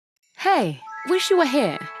Hey, wish you were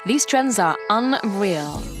here. These trends are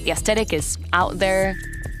unreal. The aesthetic is out there.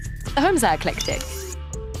 The homes are eclectic.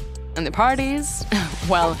 And the parties,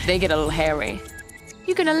 well, they get a little hairy.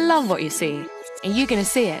 You're gonna love what you see, and you're gonna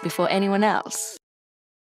see it before anyone else.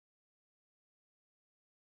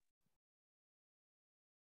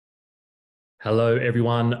 Hello,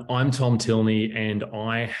 everyone. I'm Tom Tilney, and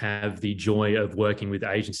I have the joy of working with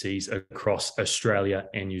agencies across Australia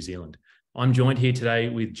and New Zealand. I'm joined here today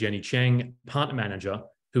with Jenny Cheng, Partner Manager,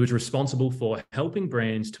 who is responsible for helping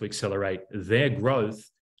brands to accelerate their growth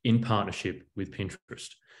in partnership with Pinterest.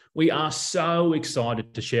 We are so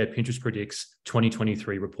excited to share Pinterest Predicts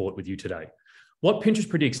 2023 report with you today. What Pinterest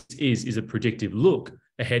Predicts is a predictive look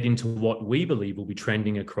ahead into what we believe will be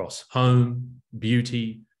trending across home,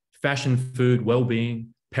 beauty, fashion, food,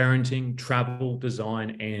 well-being, parenting, travel,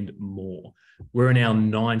 design, and more. We're in our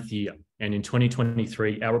 9th year, and in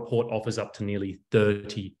 2023, our report offers up to nearly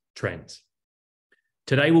 30 trends.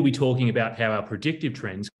 Today, we'll be talking about how our predictive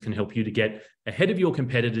trends can help you to get ahead of your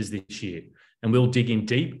competitors this year, and we'll dig in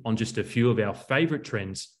deep on just a few of our favorite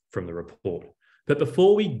trends from the report. But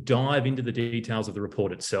before we dive into the details of the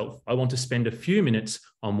report itself, I want to spend a few minutes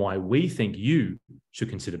on why we think you should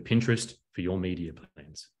consider Pinterest for your media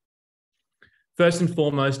plans. First and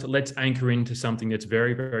foremost, let's anchor into something that's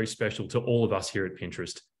very, very special to all of us here at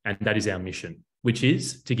Pinterest, and that is our mission, which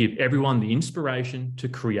is to give everyone the inspiration to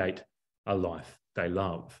create a life they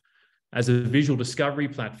love. As a visual discovery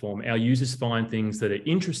platform, our users find things that are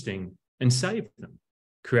interesting and save them,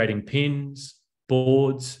 creating pins,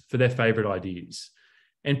 boards for their favorite ideas.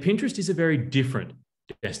 And Pinterest is a very different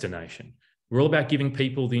destination. We're all about giving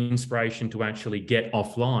people the inspiration to actually get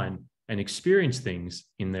offline and experience things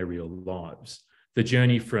in their real lives. The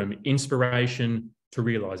journey from inspiration to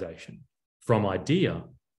realization, from idea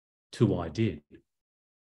to idea.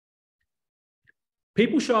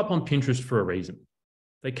 People show up on Pinterest for a reason.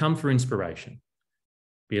 They come for inspiration,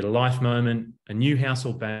 be it a life moment, a new house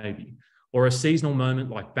or baby, or a seasonal moment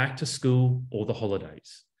like back to school or the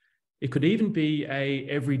holidays. It could even be an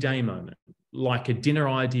everyday moment, like a dinner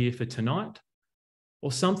idea for tonight,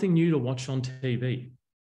 or something new to watch on TV.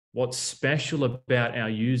 What's special about our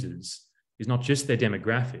users is not just their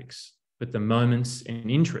demographics, but the moments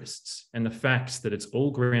and interests and the facts that it's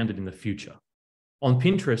all grounded in the future. On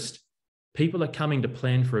Pinterest, people are coming to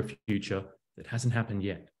plan for a future that hasn't happened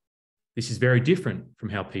yet. This is very different from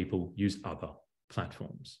how people use other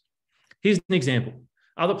platforms. Here's an example.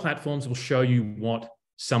 Other platforms will show you what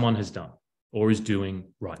someone has done or is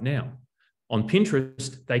doing right now. On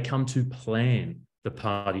Pinterest, they come to plan the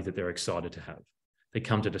party that they're excited to have. They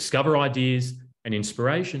come to discover ideas and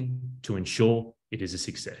inspiration to ensure it is a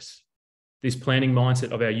success. This planning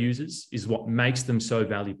mindset of our users is what makes them so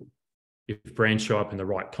valuable. If brands show up in the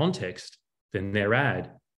right context, then their ad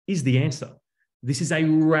is the answer. This is a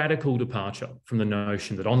radical departure from the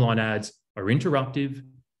notion that online ads are interruptive,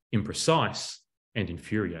 imprecise, and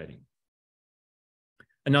infuriating.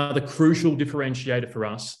 Another crucial differentiator for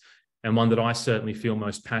us, and one that I certainly feel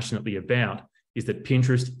most passionately about, is that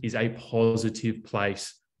Pinterest is a positive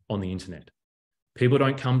place on the internet. People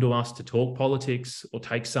don't come to us to talk politics or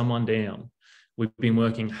take someone down. We've been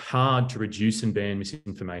working hard to reduce and ban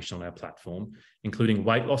misinformation on our platform, including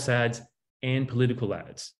weight loss ads and political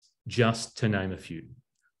ads, just to name a few.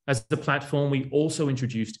 As the platform, we also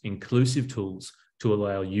introduced inclusive tools to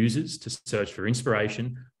allow users to search for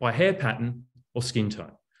inspiration by hair pattern or skin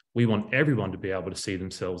tone. We want everyone to be able to see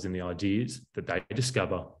themselves in the ideas that they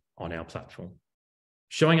discover on our platform.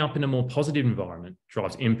 Showing up in a more positive environment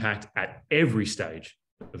drives impact at every stage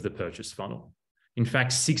of the purchase funnel. In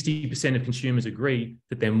fact, 60% of consumers agree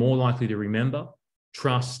that they're more likely to remember,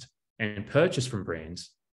 trust, and purchase from brands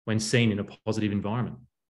when seen in a positive environment.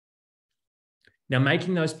 Now,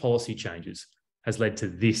 making those policy changes has led to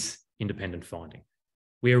this independent finding.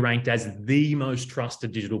 We are ranked as the most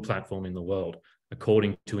trusted digital platform in the world,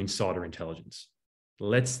 according to Insider Intelligence.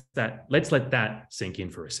 Let's let that sink in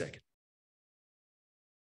for a second.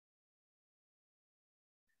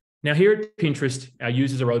 Now, here at Pinterest, our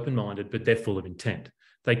users are open-minded, but they're full of intent.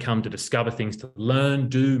 They come to discover things to learn,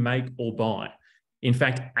 do, make, or buy. In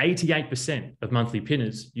fact, 88% of monthly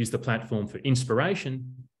pinners use the platform for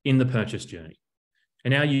inspiration in the purchase journey.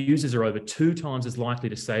 And our users are over 2 times as likely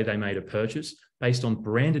to say they made a purchase based on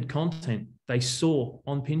branded content they saw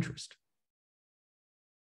on Pinterest.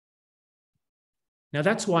 Now,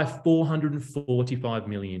 that's why 445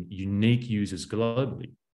 million unique users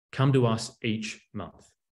globally come to us each month.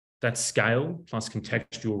 That scale plus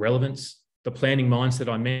contextual relevance, the planning mindset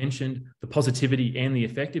I mentioned, the positivity and the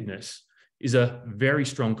effectiveness is a very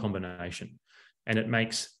strong combination. And it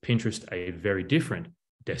makes Pinterest a very different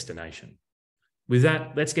destination. With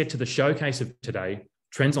that, let's get to the showcase of today,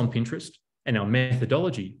 Trends on Pinterest, and our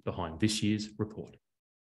methodology behind this year's report.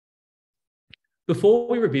 Before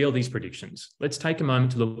we reveal these predictions, let's take a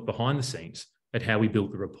moment to look behind the scenes at how we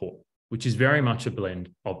built the report, which is very much a blend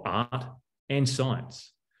of art and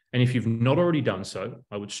science. And if you've not already done so,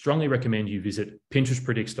 I would strongly recommend you visit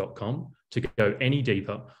pinterestpredicts.com to go any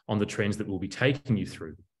deeper on the trends that we'll be taking you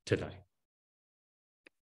through today.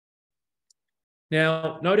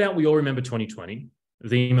 Now, no doubt we all remember 2020,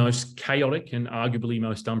 the most chaotic and arguably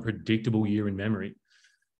most unpredictable year in memory.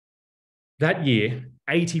 That year,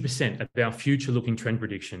 80% of our future-looking trend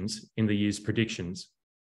predictions in the year's predictions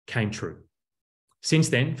came true. Since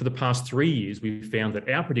then, for the past 3 years, we've found that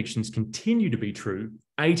our predictions continue to be true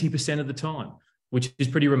 80% of the time, which is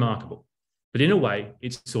pretty remarkable. But in a way,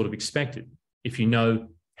 it's sort of expected if you know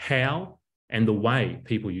how and the way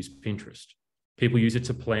people use Pinterest. People use it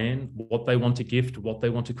to plan what they want to gift, what they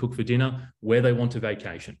want to cook for dinner, where they want to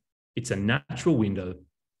vacation. It's a natural window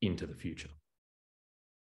into the future.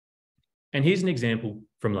 And here's an example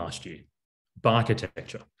from last year.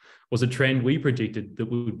 Barkitecture was a trend we predicted that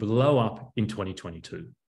would blow up in 2022.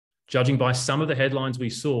 Judging by some of the headlines we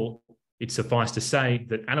saw, it's suffice to say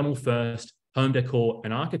that animal first, home decor,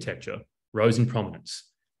 and architecture rose in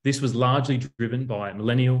prominence. This was largely driven by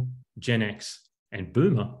millennial, Gen X, and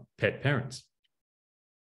boomer pet parents.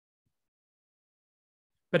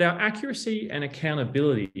 But our accuracy and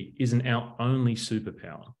accountability isn't our only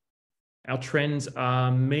superpower. Our trends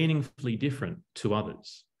are meaningfully different to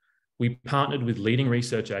others. We partnered with leading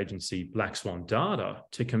research agency Black Swan Data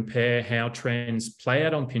to compare how trends play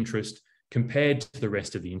out on Pinterest compared to the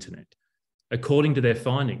rest of the internet. According to their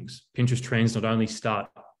findings, Pinterest trends not only start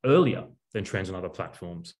earlier than trends on other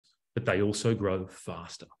platforms, but they also grow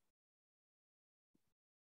faster.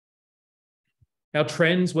 Our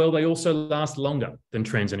trends, well, they also last longer than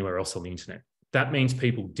trends anywhere else on the internet. That means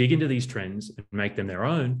people dig into these trends and make them their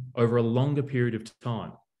own over a longer period of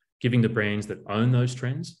time, giving the brands that own those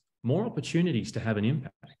trends more opportunities to have an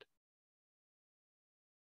impact.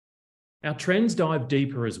 Our trends dive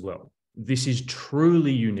deeper as well. This is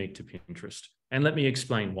truly unique to Pinterest, and let me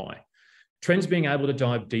explain why. Trends being able to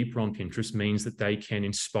dive deeper on Pinterest means that they can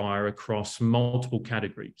inspire across multiple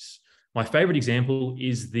categories. My favorite example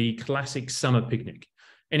is the classic summer picnic.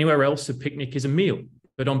 Anywhere else, a picnic is a meal,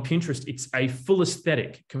 but on Pinterest, it's a full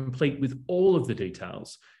aesthetic, complete with all of the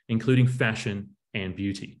details, including fashion and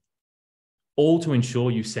beauty, all to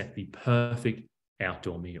ensure you set the perfect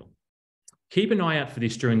outdoor meal. Keep an eye out for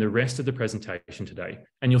this during the rest of the presentation today,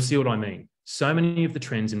 and you'll see what I mean. So many of the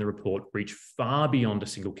trends in the report reach far beyond a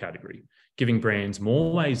single category, giving brands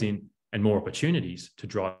more ways in and more opportunities to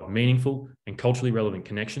drive meaningful and culturally relevant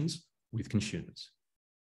connections with consumers.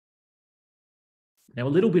 Now, a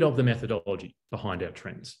little bit of the methodology behind our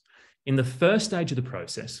trends. In the first stage of the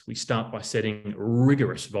process, we start by setting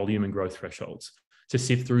rigorous volume and growth thresholds to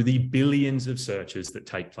sift through the billions of searches that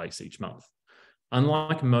take place each month.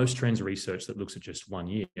 Unlike most trends research that looks at just 1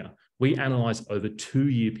 year, we analyze over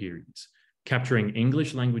 2-year periods, capturing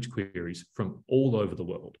English language queries from all over the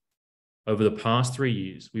world. Over the past 3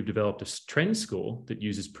 years, we've developed a trend score that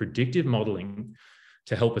uses predictive modeling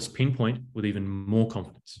to help us pinpoint with even more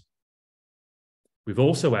confidence. We've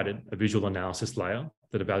also added a visual analysis layer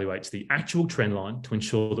that evaluates the actual trend line to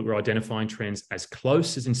ensure that we're identifying trends as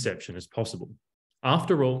close as inception as possible.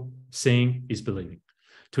 After all, seeing is believing.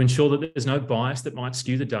 To ensure that there's no bias that might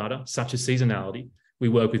skew the data, such as seasonality, we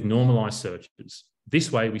work with normalized searches.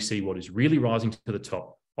 This way, we see what is really rising to the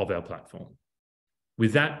top of our platform.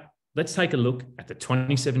 With that, let's take a look at the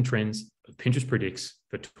 27 trends of Pinterest Predicts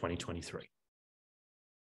for 2023.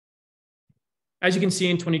 As you can see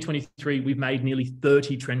in 2023, we've made nearly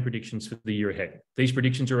 30 trend predictions for the year ahead. These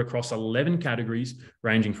predictions are across 11 categories,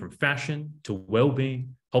 ranging from fashion to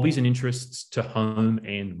well-being, hobbies and interests to home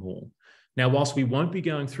and more. Now, whilst we won't be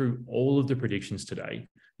going through all of the predictions today,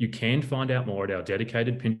 you can find out more at our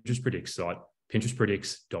dedicated Pinterest Predicts site,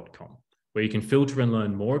 pinterestpredicts.com, where you can filter and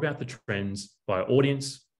learn more about the trends by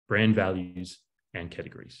audience, brand values, and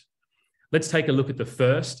categories. Let's take a look at the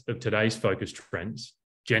first of today's focus trends.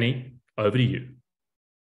 Jenny, over to you.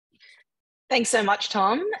 Thanks so much,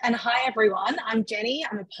 Tom. And hi, everyone. I'm Jenny.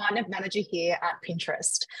 I'm a partner manager here at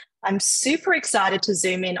Pinterest. I'm super excited to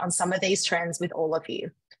zoom in on some of these trends with all of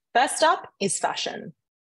you. First up is fashion.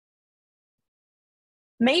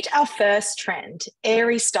 Meet our first trend,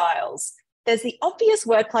 airy styles. There's the obvious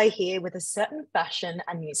wordplay here with a certain fashion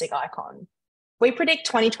and music icon. We predict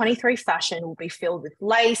 2023 fashion will be filled with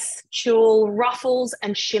lace, tulle, ruffles,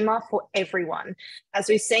 and shimmer for everyone, as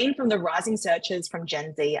we've seen from the rising searches from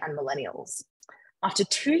Gen Z and millennials. After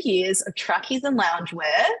 2 years of trackies and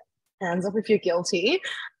loungewear, hands up if you're guilty,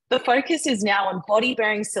 the focus is now on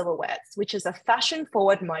body-bearing silhouettes, which is a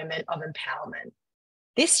fashion-forward moment of empowerment.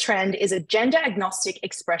 This trend is a gender-agnostic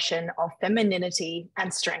expression of femininity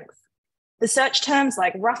and strength. The search terms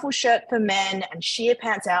like ruffle shirt for men and sheer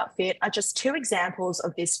pants outfit are just 2 examples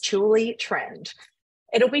of this truly trend.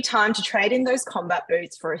 It'll be time to trade in those combat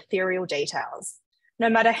boots for ethereal details. No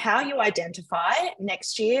matter how you identify,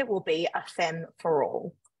 next year will be a femme for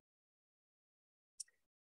all.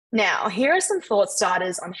 Now, here are some thought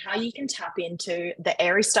starters on how you can tap into the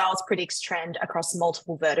Airy Styles Predicts trend across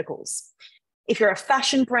multiple verticals. If you're a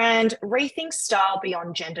fashion brand, rethink style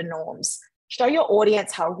beyond gender norms. Show your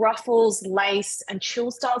audience how ruffles, lace, and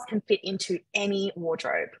chill styles can fit into any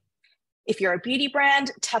wardrobe. If you're a beauty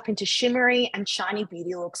brand, tap into shimmery and shiny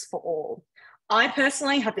beauty looks for all. I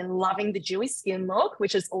personally have been loving the dewy skin look,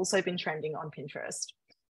 which has also been trending on Pinterest.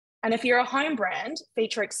 And if you're a home brand,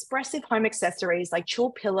 feature expressive home accessories like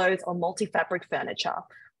chill pillows or multi-fabric furniture,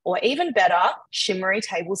 or even better, shimmery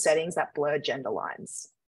table settings that blur gender lines.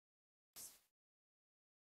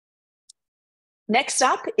 Next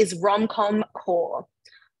up is rom-com core.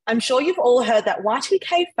 I'm sure you've all heard that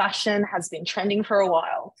Y2K fashion has been trending for a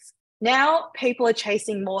while. Now, people are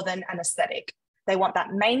chasing more than an aesthetic. They want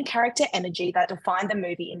that main character energy that defined the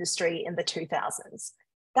movie industry in the 2000s.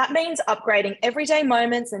 That means upgrading everyday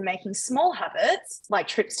moments and making small habits, like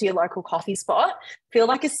trips to your local coffee spot, feel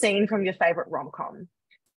like a scene from your favorite rom-com.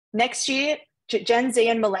 Next year, Gen Z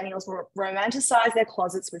and millennials will romanticize their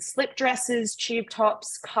closets with slip dresses, tube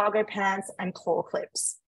tops, cargo pants, and claw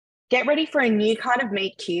clips. Get ready for a new kind of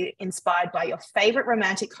meet cute inspired by your favorite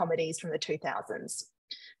romantic comedies from the 2000s.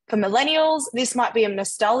 For millennials, this might be a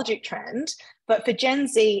nostalgic trend, but for Gen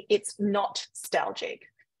Z, it's not nostalgic.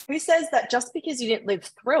 Who says that just because you didn't live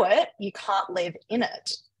through it, you can't live in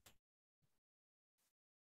it?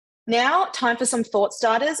 Now, time for some thought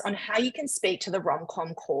starters on how you can speak to the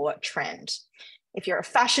rom-com core trend. If you're a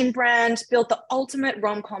fashion brand, build the ultimate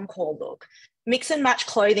rom-com core look. Mix and match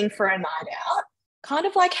clothing for a night out, kind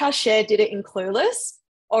of like how Cher did it in Clueless,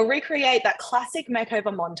 or recreate that classic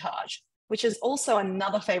makeover montage, which is also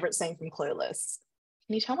another favorite scene from Clueless.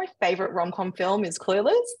 Can you tell my favorite rom-com film is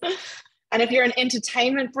Clueless? And if you're an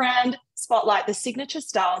entertainment brand, spotlight the signature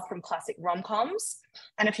styles from classic rom-coms.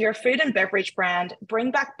 And if you're a food and beverage brand,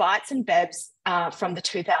 bring back bites and bevs from the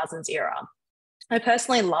 2000s era. I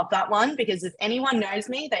personally love that one because if anyone knows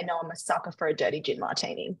me, they know I'm a sucker for a dirty gin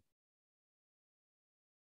martini.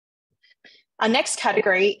 Our next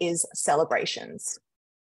category is celebrations.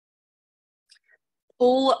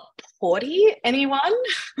 Pool party, anyone?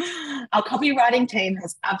 Our copywriting team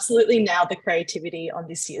has absolutely nailed the creativity on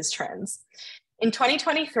this year's trends. In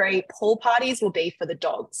 2023, pool parties will be for the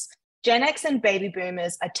dogs. Gen X and baby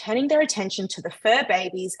boomers are turning their attention to the fur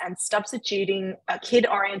babies and substituting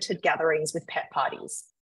kid-oriented gatherings with pet parties.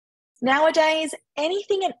 Nowadays,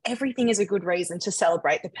 anything and everything is a good reason to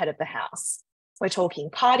celebrate the pet of the house. We're talking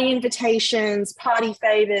party invitations, party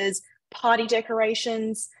favors, party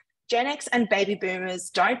decorations. Gen X and baby boomers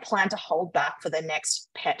don't plan to hold back for the next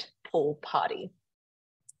pet pool party.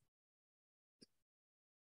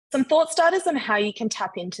 Some thought starters on how you can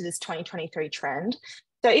tap into this 2023 trend.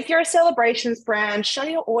 So if you're a celebrations brand, show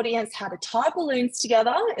your audience how to tie balloons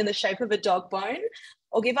together in the shape of a dog bone,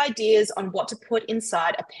 or give ideas on what to put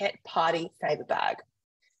inside a pet party favor bag.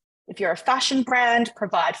 If you're a fashion brand,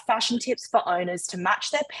 provide fashion tips for owners to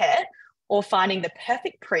match their pet or finding the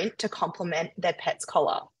perfect print to complement their pet's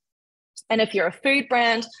collar. And if you're a food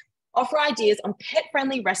brand, offer ideas on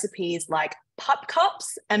pet-friendly recipes like pup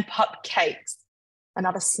cups and pup cakes.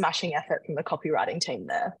 Another smashing effort from the copywriting team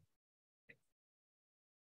there.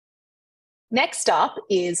 Next up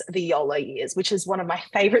is the YOLO years, which is one of my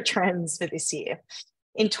favorite trends for this year.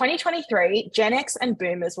 In 2023, Gen X and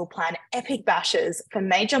boomers will plan epic bashes for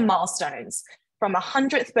major milestones, from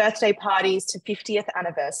 100th birthday parties to 50th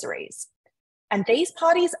anniversaries. And these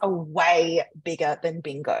parties are way bigger than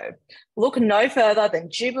bingo. Look no further than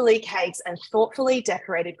Jubilee cakes and thoughtfully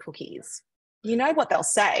decorated cookies. You know what they'll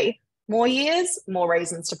say, more years, more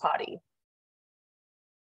reasons to party.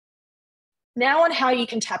 Now on how you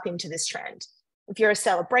can tap into this trend. If you're a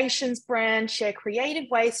celebrations brand, share creative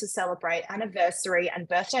ways to celebrate anniversary and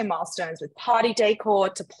birthday milestones with party decor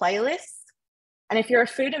to playlists. And if you're a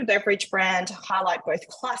food and beverage brand, highlight both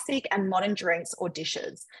classic and modern drinks or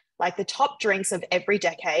dishes, like the top drinks of every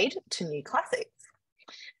decade to new classics.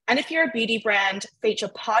 And if you're a beauty brand, feature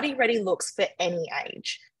party-ready looks for any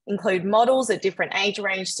age. Include models at different age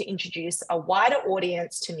range to introduce a wider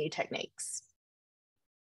audience to new techniques.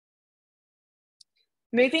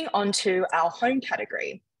 Moving on to our home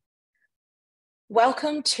category.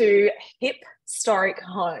 Welcome to Hip Historic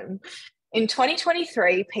Home. In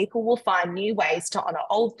 2023, people will find new ways to honour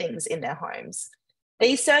old things in their homes.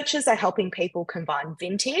 These searches are helping people combine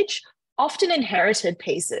vintage, often inherited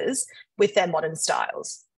pieces with their modern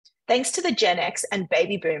styles. Thanks to the Gen X and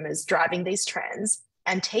baby boomers driving these trends,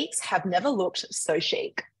 antiques have never looked so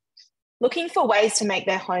chic. Looking for ways to make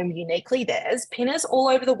their home uniquely theirs, pinners all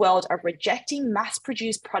over the world are rejecting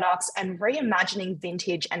mass-produced products and reimagining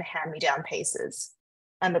vintage and hand-me-down pieces.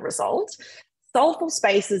 And the result? Soulful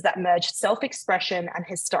spaces that merge self-expression and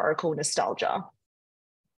historical nostalgia.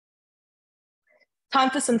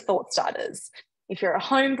 Time for some thought starters. If you're a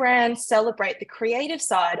home brand, celebrate the creative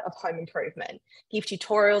side of home improvement. Give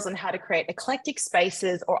tutorials on how to create eclectic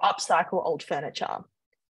spaces or upcycle old furniture.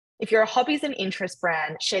 If you're a hobbies and interest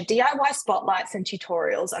brand, share DIY spotlights and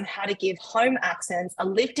tutorials on how to give home accents a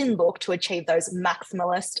lived-in look to achieve those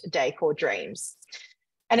maximalist decor dreams.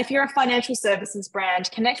 And if you're a financial services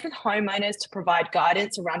brand, connect with homeowners to provide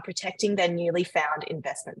guidance around protecting their newly found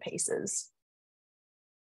investment pieces.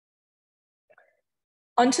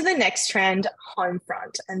 On to the next trend, home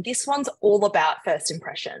front, and this one's all about first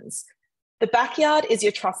impressions. The backyard is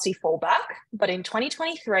your trusty fallback, but in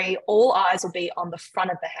 2023, all eyes will be on the front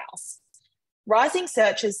of the house. Rising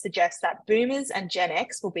searches suggest that boomers and Gen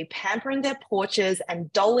X will be pampering their porches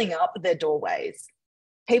and doling up their doorways.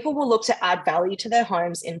 People will look to add value to their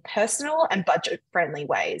homes in personal and budget-friendly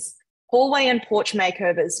ways. Hallway and porch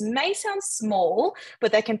makeovers may sound small,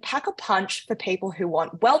 but they can pack a punch for people who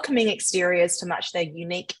want welcoming exteriors to match their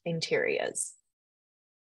unique interiors.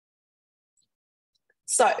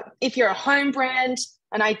 So if you're a home brand,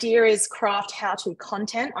 an idea is craft how-to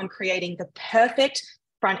content on creating the perfect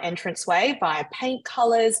front entranceway via paint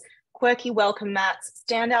colors, quirky welcome mats,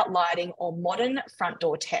 standout lighting, or modern front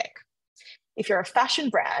door tech. If you're a fashion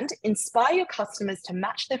brand, inspire your customers to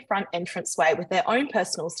match their front entranceway with their own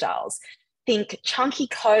personal styles. Think chunky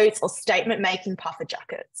coats or statement-making puffer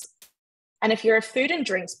jackets. And if you're a food and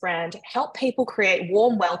drinks brand, help people create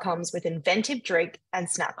warm welcomes with inventive drink and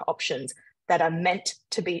snack options that are meant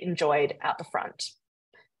to be enjoyed out the front.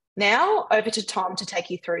 Now, over to Tom to take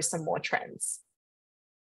you through some more trends.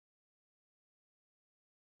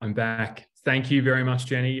 I'm back. Thank you very much,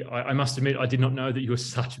 Jenny. I must admit, I did not know that you were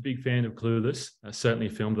such a big fan of Clueless, certainly a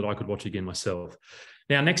film that I could watch again myself.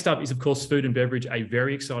 Now, next up is, of course, food and beverage, a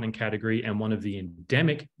very exciting category and one of the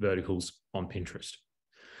endemic verticals on Pinterest.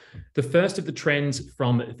 The first of the trends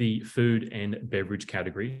from the food and beverage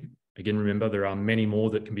category, again, remember, there are many more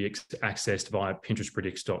that can be accessed via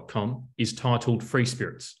pinterestpredicts.com, is titled Free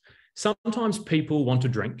Spirits. Sometimes people want to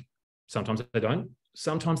drink, sometimes they don't,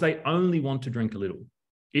 sometimes they only want to drink a little.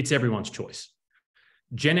 It's everyone's choice.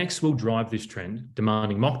 Gen X will drive this trend,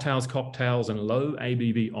 demanding mocktails, cocktails, and low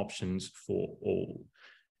ABV options for all.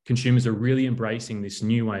 Consumers are really embracing this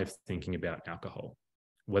new way of thinking about alcohol,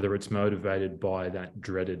 whether it's motivated by that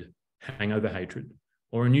dreaded hangover hatred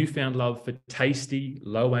or a newfound love for tasty,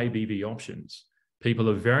 low ABV options. People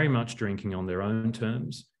are very much drinking on their own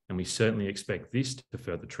terms, and we certainly expect this to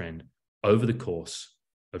further trend over the course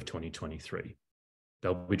of 2023.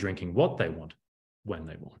 They'll be drinking what they want, when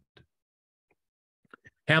they want.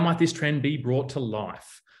 How might this trend be brought to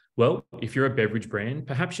life? Well, if you're a beverage brand,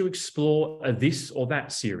 perhaps you explore a this or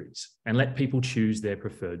that series and let people choose their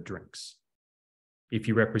preferred drinks. If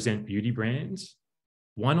you represent beauty brands,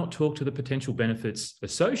 why not talk to the potential benefits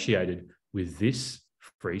associated with this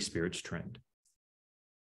free spirits trend?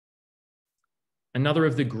 Another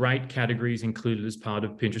of the great categories included as part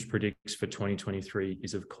of Pinterest Predicts for 2023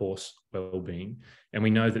 is, of course, well-being. And we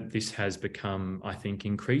know that this has become, I think,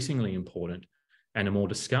 increasingly important and a more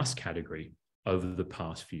discussed category over the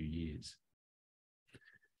past few years.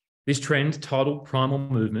 This trend, titled Primal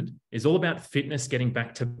Movement, is all about fitness getting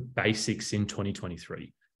back to basics in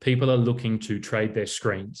 2023. People are looking to trade their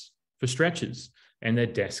screens for stretches and their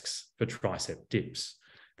desks for tricep dips.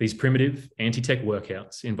 These primitive anti-tech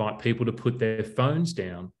workouts invite people to put their phones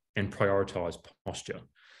down and prioritize posture.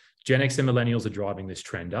 Gen X and millennials are driving this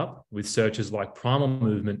trend up, with searches like primal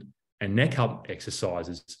movement and neck up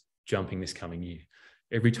exercises jumping this coming year.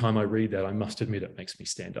 Every time I read that, I must admit it makes me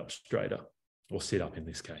stand up straighter, or sit up in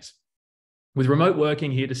this case. With remote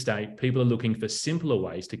working here to stay, people are looking for simpler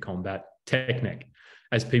ways to combat tech neck.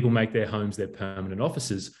 As people make their homes their permanent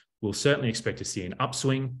offices, we'll certainly expect to see an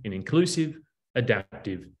upswing in inclusive,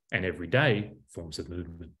 adaptive, and everyday forms of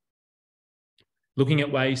movement. Looking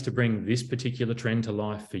at ways to bring this particular trend to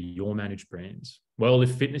life for your managed brands. Well,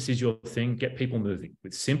 if fitness is your thing, get people moving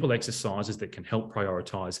with simple exercises that can help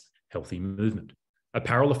prioritize healthy movement.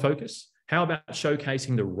 Apparel a focus? How about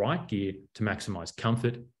showcasing the right gear to maximize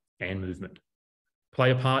comfort and movement?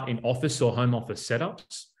 Play a part in office or home office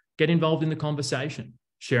setups. Get involved in the conversation,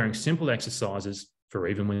 sharing simple exercises for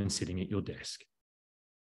even when sitting at your desk.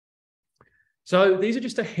 So these are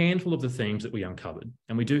just a handful of the themes that we uncovered,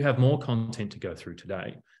 and we do have more content to go through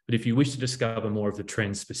today. But if you wish to discover more of the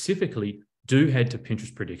trends specifically, do head to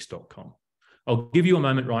pinterestpredicts.com. I'll give you a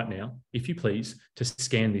moment right now, if you please, to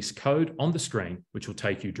scan this code on the screen, which will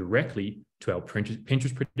take you directly to our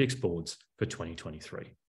Pinterest Predicts boards for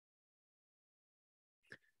 2023.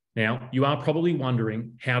 Now, you are probably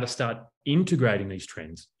wondering how to start integrating these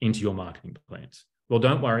trends into your marketing plans. Well,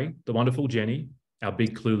 don't worry, the wonderful Jenny, our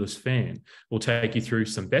big clueless fan, will take you through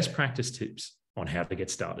some best practice tips on how to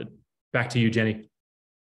get started. Back to you, Jenny.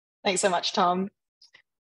 Thanks so much, Tom.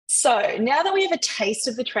 So now that we have a taste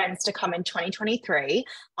of the trends to come in 2023,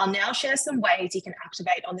 I'll now share some ways you can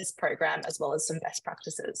activate on this program as well as some best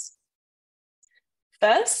practices.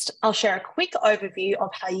 First, I'll share a quick overview of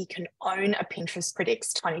how you can own a Pinterest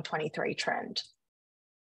Predicts 2023 trend.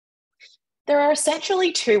 There are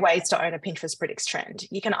essentially two ways to own a Pinterest Predicts trend.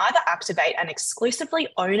 You can either activate and exclusively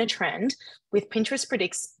own a trend with Pinterest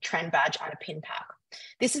Predicts trend badge and a pin pack.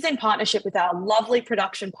 This is in partnership with our lovely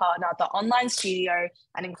production partner, the Online Studio,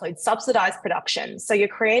 and includes subsidized production. So your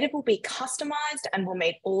creative will be customized and will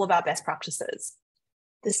meet all of our best practices.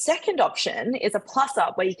 The second option is a plus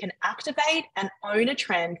up where you can activate and own a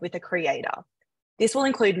trend with a creator. This will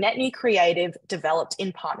include net new creative developed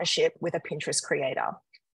in partnership with a Pinterest creator.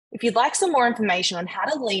 If you'd like some more information on how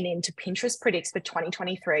to lean into Pinterest Predicts for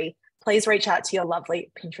 2023, please reach out to your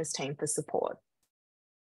lovely Pinterest team for support.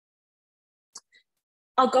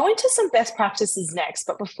 I'll go into some best practices next,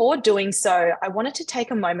 but before doing so, I wanted to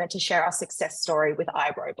take a moment to share our success story with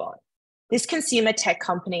iRobot. This consumer tech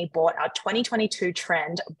company bought our 2022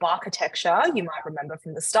 trend, Barkitecture, you might remember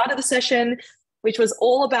from the start of the session, which was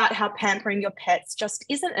all about how pampering your pets just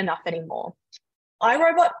isn't enough anymore.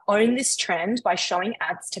 iRobot owned this trend by showing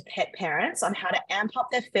ads to pet parents on how to amp up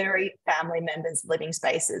their furry family members' living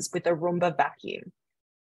spaces with a Roomba vacuum.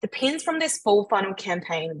 The pins from this full funnel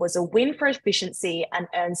campaign was a win for efficiency and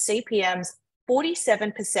earned CPMs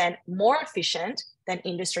 47% more efficient than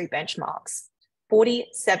industry benchmarks.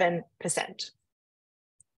 47%.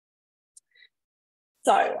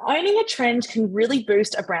 So owning a trend can really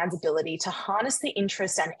boost a brand's ability to harness the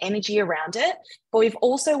interest and energy around it, but we've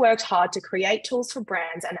also worked hard to create tools for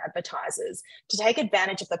brands and advertisers to take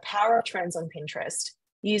advantage of the power of trends on Pinterest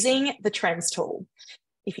using the Trends tool.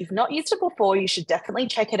 If you've not used it before, you should definitely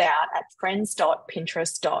check it out at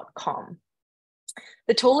trends.pinterest.com.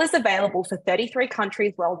 The tool is available for 33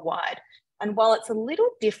 countries worldwide. And while it's a little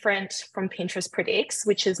different from Pinterest Predicts,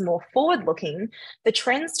 which is more forward-looking, the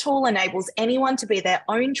Trends tool enables anyone to be their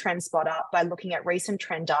own trend spotter by looking at recent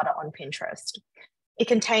trend data on Pinterest. It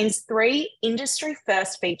contains 3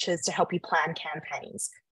 industry-first features to help you plan campaigns.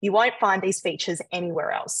 You won't find these features anywhere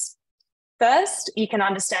else. First, you can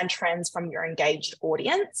understand trends from your engaged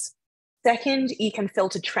audience. Second, you can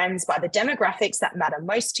filter trends by the demographics that matter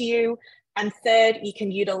most to you. And third, you can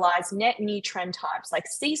utilize net new trend types like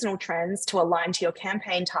seasonal trends to align to your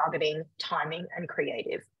campaign targeting, timing, and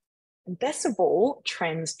creative. And best of all,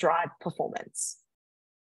 trends drive performance.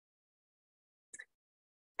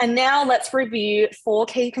 And now let's review 4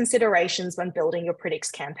 key considerations when building your Predicts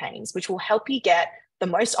campaigns, which will help you get the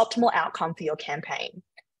most optimal outcome for your campaign.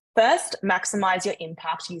 First, maximize your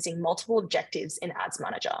impact using multiple objectives in Ads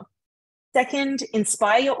Manager. Second,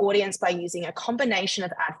 inspire your audience by using a combination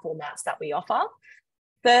of ad formats that we offer.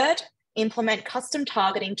 Third, implement custom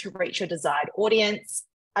targeting to reach your desired audience.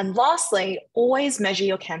 And lastly, always measure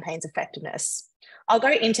your campaign's effectiveness. I'll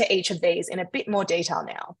go into each of these in a bit more detail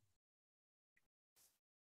now.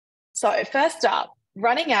 So first up,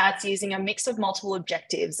 running ads using a mix of multiple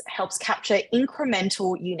objectives helps capture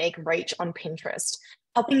incremental unique reach on Pinterest,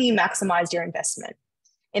 helping you maximize your investment.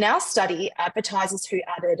 In our study, advertisers who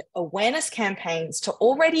added awareness campaigns to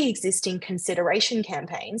already existing consideration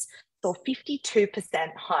campaigns saw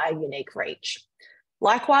 52% higher unique reach.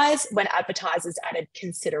 Likewise, when advertisers added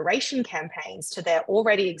consideration campaigns to their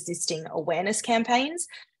already existing awareness campaigns,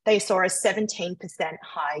 they saw a 17%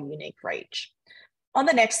 higher unique reach. On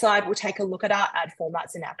the next slide, we'll take a look at our ad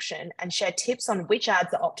formats in action and share tips on which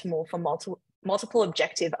ads are optimal for multiple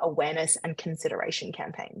objective awareness and consideration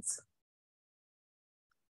campaigns.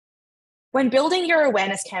 When building your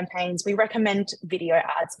awareness campaigns, we recommend video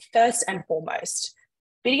ads first and foremost.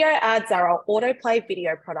 Video ads are our autoplay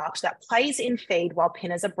video product that plays in feed while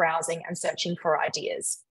pinners are browsing and searching for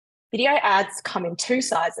ideas. Video ads come in 2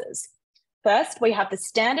 sizes. First, we have the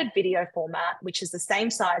standard video format, which is the same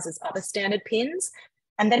size as other standard pins.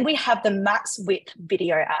 And then we have the max width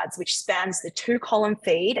video ads, which spans the 2-column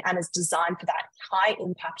feed and is designed for that high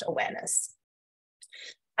impact awareness.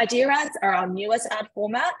 Idea ads are our newest ad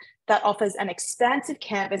format that offers an expansive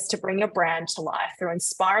canvas to bring your brand to life through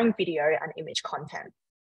inspiring video and image content.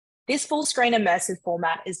 This full screen immersive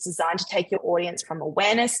format is designed to take your audience from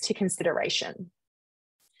awareness to consideration.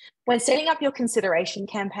 When setting up your consideration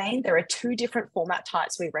campaign, there are 2 different format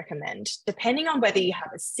types we recommend, depending on whether you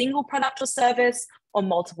have a single product or service or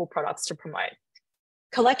multiple products to promote.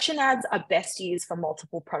 Collection ads are best used for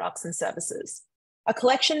multiple products and services. A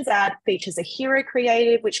collections ad features a hero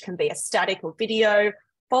creative, which can be a static or video,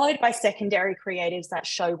 followed by secondary creatives that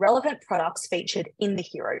show relevant products featured in the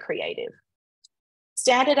hero creative.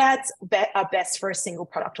 Standard ads are best for a single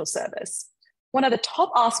product or service. One of the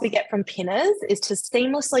top asks we get from pinners is to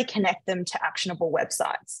seamlessly connect them to actionable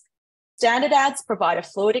websites. Standard ads provide a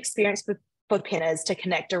fluid experience for pinners to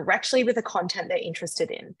connect directly with the content they're interested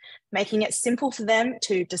in, making it simple for them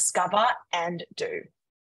to discover and do.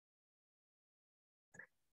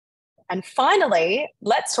 And finally,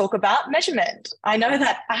 let's talk about measurement. I know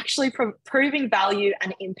that actually proving value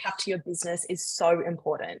and impact to your business is so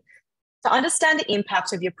important. To understand the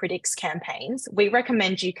impact of your Predicts campaigns, we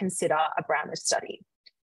recommend you consider a brand lift study.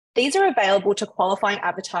 These are available to qualifying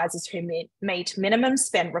advertisers who meet minimum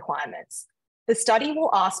spend requirements. The study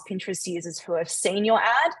will ask Pinterest users who have seen your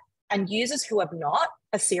ad and users who have not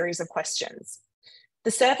a series of questions.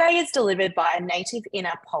 The survey is delivered by native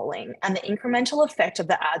in-app polling, and the incremental effect of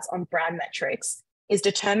the ads on brand metrics is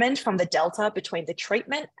determined from the delta between the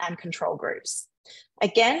treatment and control groups.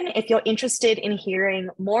 Again, if you're interested in hearing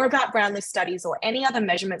more about brand lift studies or any other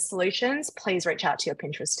measurement solutions, please reach out to your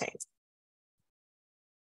Pinterest teams.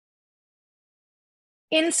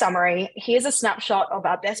 In summary, here's a snapshot of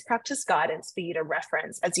our best practice guidance for you to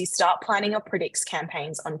reference as you start planning your Predicts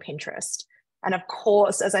campaigns on Pinterest. And of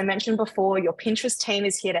course, as I mentioned before, your Pinterest team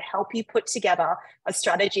is here to help you put together a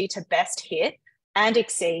strategy to best hit and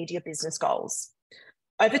exceed your business goals.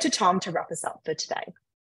 Over to Tom to wrap us up for today.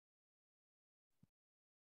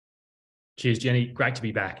 Cheers, Jenny. Great to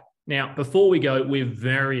be back. Now, before we go, we're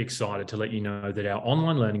very excited to let you know that our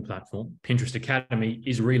online learning platform, Pinterest Academy,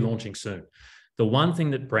 is relaunching soon. The one thing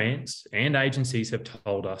that brands and agencies have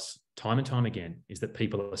told us time and time again is that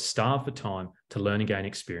people are starved for time to learn and gain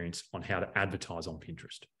experience on how to advertise on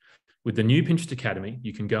Pinterest. With the new Pinterest Academy,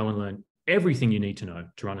 you can go and learn everything you need to know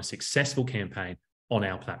to run a successful campaign on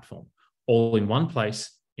our platform, all in one place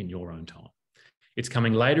in your own time. It's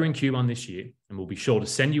coming later in Q1 this year, and we'll be sure to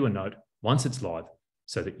send you a note once it's live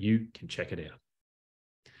so that you can check it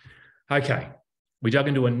out. Okay, we dug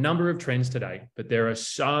into a number of trends today, but there are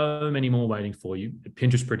so many more waiting for you at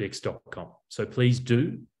pinterestpredicts.com. So please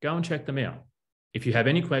do go and check them out. If you have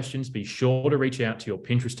any questions, be sure to reach out to your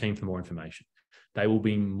Pinterest team for more information. They will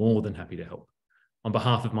be more than happy to help. On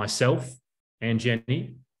behalf of myself and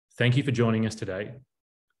Jenny, thank you for joining us today.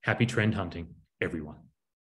 Happy trend hunting, everyone.